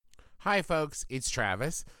Hi, folks. It's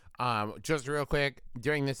Travis. Just real quick,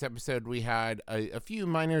 during this episode, we had a few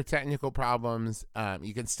minor technical problems.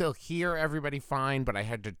 You can still hear everybody fine, but I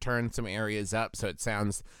had to turn some areas up so it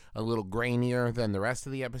sounds a little grainier than the rest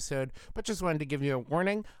of the episode. But just wanted to give you a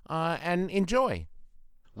warning and enjoy.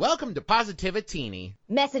 Welcome to Positivitini.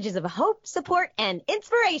 Messages of hope, support, and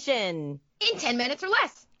inspiration. In 10 minutes or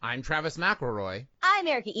less. I'm Travis McElroy. I'm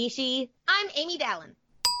Erica Ishii. I'm Amy Dallin.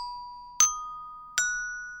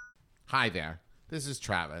 Hi there. This is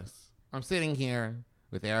Travis. I'm sitting here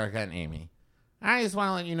with Erica and Amy. I just want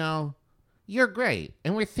to let you know, you're great,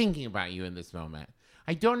 and we're thinking about you in this moment.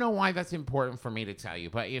 I don't know why that's important for me to tell you,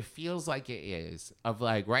 but it feels like it is. Of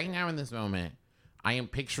like, right now in this moment, I am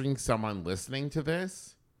picturing someone listening to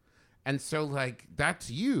this, and so like,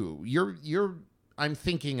 that's you. I'm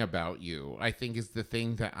thinking about you, I think is the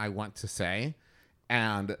thing that I want to say,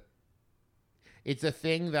 and it's a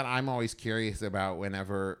thing that I'm always curious about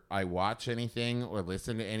whenever I watch anything or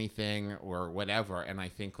listen to anything or whatever. And I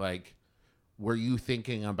think like, were you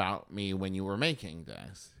thinking about me when you were making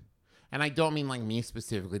this? And I don't mean like me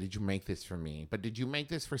specifically. Did you make this for me? But did you make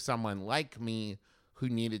this for someone like me who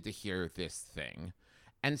needed to hear this thing?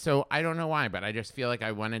 And so I don't know why, but I just feel like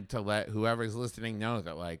I wanted to let whoever's listening know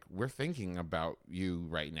that like, we're thinking about you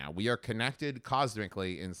right now. We are connected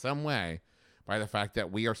cosmically in some way by the fact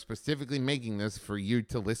that we are specifically making this for you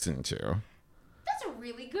to listen to. That's a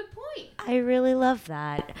really good point. I really love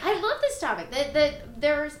that. I love this topic.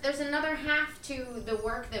 There's another half to the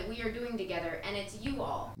work that we are doing together, and it's you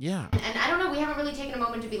all. Yeah. And I don't know, we haven't really taken a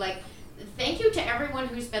moment to be like, thank you to everyone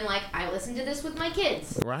who's been like, I listened to this with my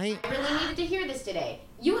kids. Right? I really needed to hear this today.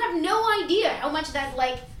 You have no idea how much that,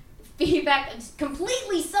 like, feedback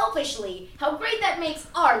completely selfishly, how great that makes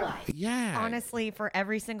our life. Yeah. Honestly, for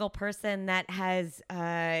every single person that has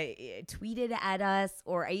tweeted at us,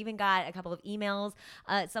 or I even got a couple of emails,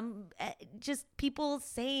 just people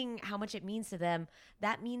saying how much it means to them,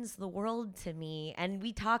 that means the world to me. And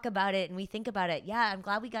we talk about it and we think about it. Yeah, I'm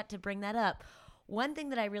glad we got to bring that up. One thing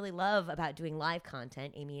that I really love about doing live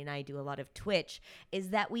content, Amy and I do a lot of Twitch, is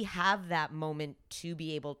that we have that moment to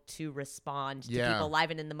be able to respond to people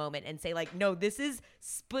live and in the moment and say like, no, this is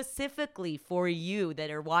specifically for you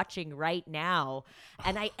that are watching right now.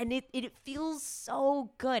 And it feels so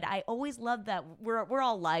good. I always love that we're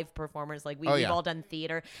all live performers. Like we've all done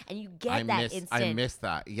theater, and you get instant. I miss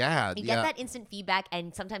that. Yeah. You get that instant feedback,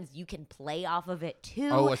 and sometimes you can play off of it too.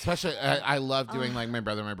 Oh, especially I love doing like my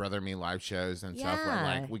brother, me live shows and stuff where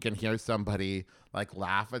like we can hear somebody like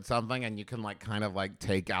laugh at something and you can like kind of like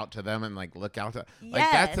take out to them and like look out to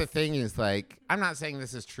like that's the thing is like, I'm not saying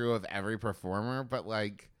this is true of every performer, but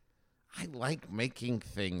like I like making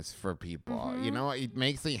things for people. Mm-hmm. You know, it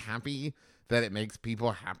makes me happy that it makes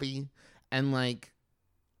people happy. And like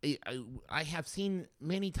I have seen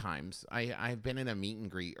many times I've been in a meet and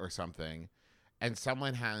greet or something and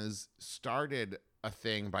someone has started a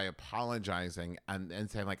thing by apologizing and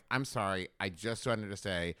saying like, I'm sorry, I just wanted to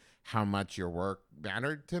say how much your work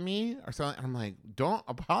mattered to me or something. I'm like, don't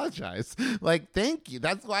apologize. Like, thank you.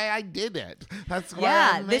 That's why I did it. That's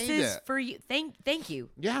why I made this is for you. Thank you.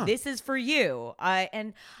 Yeah. This is for you.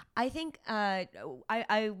 And I think I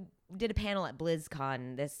did a panel at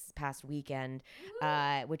BlizzCon this past weekend,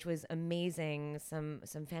 which was amazing. Some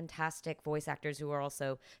fantastic voice actors who are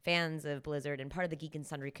also fans of Blizzard and part of the Geek and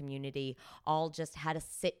Sundry community all just had a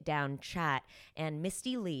sit-down chat. And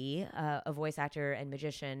Misty Lee, a voice actor and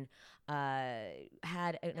magician,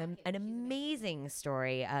 had an amazing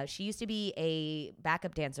story. She used to be a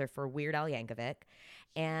backup dancer for Weird Al Yankovic.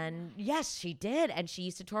 And yes, she did. And she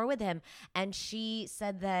used to tour with him. And she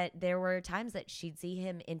said that there were times that she'd see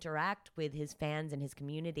him interact with his fans and his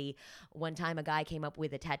community. One time a guy came up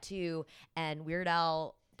with a tattoo and Weird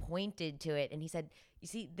Al pointed to it and he said, you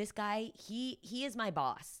see, this guy, he is my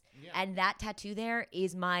boss. Yeah. And that tattoo there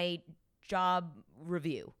is my job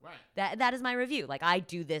review. Right. That is my review. Like, I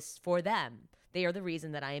do this for them. They are the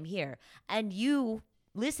reason that I am here. And you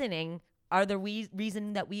listening are the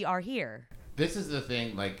reason that we are here. This is the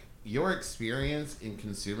thing, like, your experience in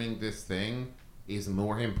consuming this thing is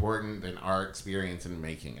more important than our experience in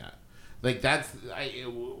making it. Like,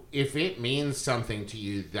 if it means something to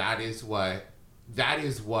you, that is what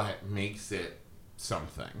makes it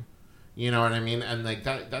something. You know what I mean? And, like,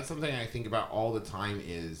 that's something I think about all the time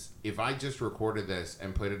is, if I just recorded this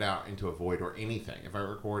and put it out into a void or anything, if I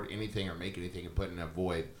record anything or make anything and put it in a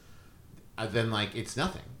void, then like it's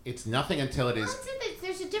nothing. It's nothing until it is.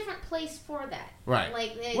 There's a different place for that. Right.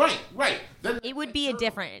 Like right. Then it would be a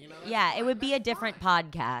different. It would be a different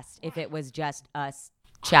podcast if it was just us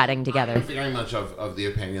chatting together. I'm very much of the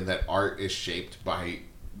opinion that art is shaped by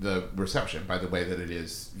the reception, by the way that it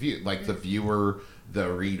is viewed. Like the viewer,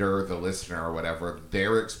 the reader, the listener, or whatever,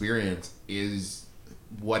 their experience is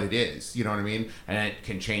what it is. You know what I mean? And it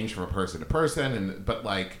can change from person to person. But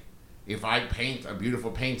like, if I paint a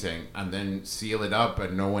beautiful painting and then seal it up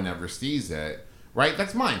and no one ever sees it, right?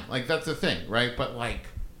 That's mine. Like that's the thing, right? But like,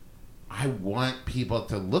 I want people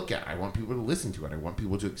to look at it. I want people to listen to it. I want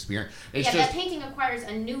people to experience. It's yeah, just, that painting acquires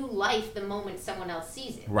a new life the moment someone else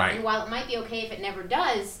sees it. Right. And while it might be okay if it never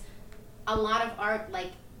does, a lot of art,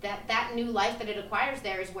 like that new life that it acquires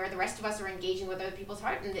there is where the rest of us are engaging with other people's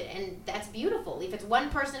heart, and that's beautiful. If it's one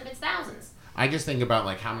person, if it's thousands. I just think about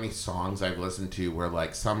like how many songs I've listened to where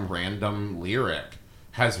like some random lyric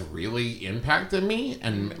has really impacted me,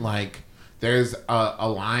 and like there's a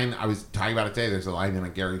line I was talking about it today. There's a line in a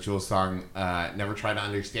Gary Jules song, "Never try to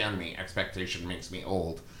understand me. Expectation makes me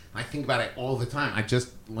old." I think about it all the time. I just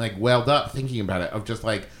like welled up thinking about it. Of just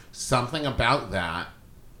like something about that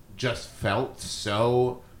just felt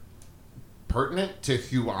so pertinent to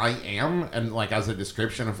who I am, and like as a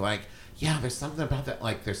description of like, yeah, there's something about that.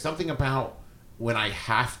 Like there's something about when I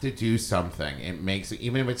have to do something, it makes it,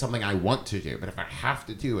 even if it's something I want to do, but if I have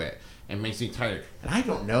to do it, it makes me tired. And I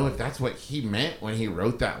don't know if that's what he meant when he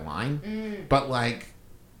wrote that line, but like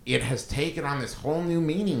it has taken on this whole new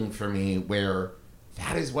meaning for me where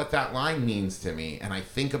that is what that line means to me. And I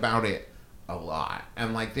think about it a lot.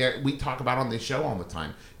 And like we talk about on this show all the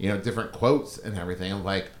time, you know, different quotes and everything. I'm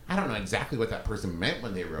like, I don't know exactly what that person meant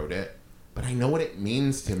when they wrote it, but I know what it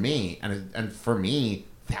means to me. And for me,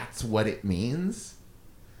 that's what it means.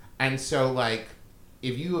 And so like,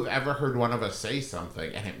 if you have ever heard one of us say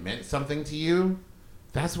something and it meant something to you,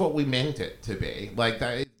 that's what we meant it to be. Like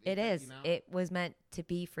that. It is. You know? It was meant to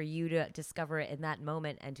be for you to discover it in that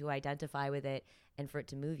moment and to identify with it and for it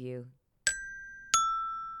to move you.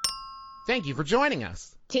 Thank you for joining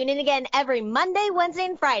us. Tune in again every Monday, Wednesday,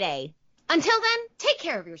 and Friday. Until then, take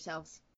care of yourselves.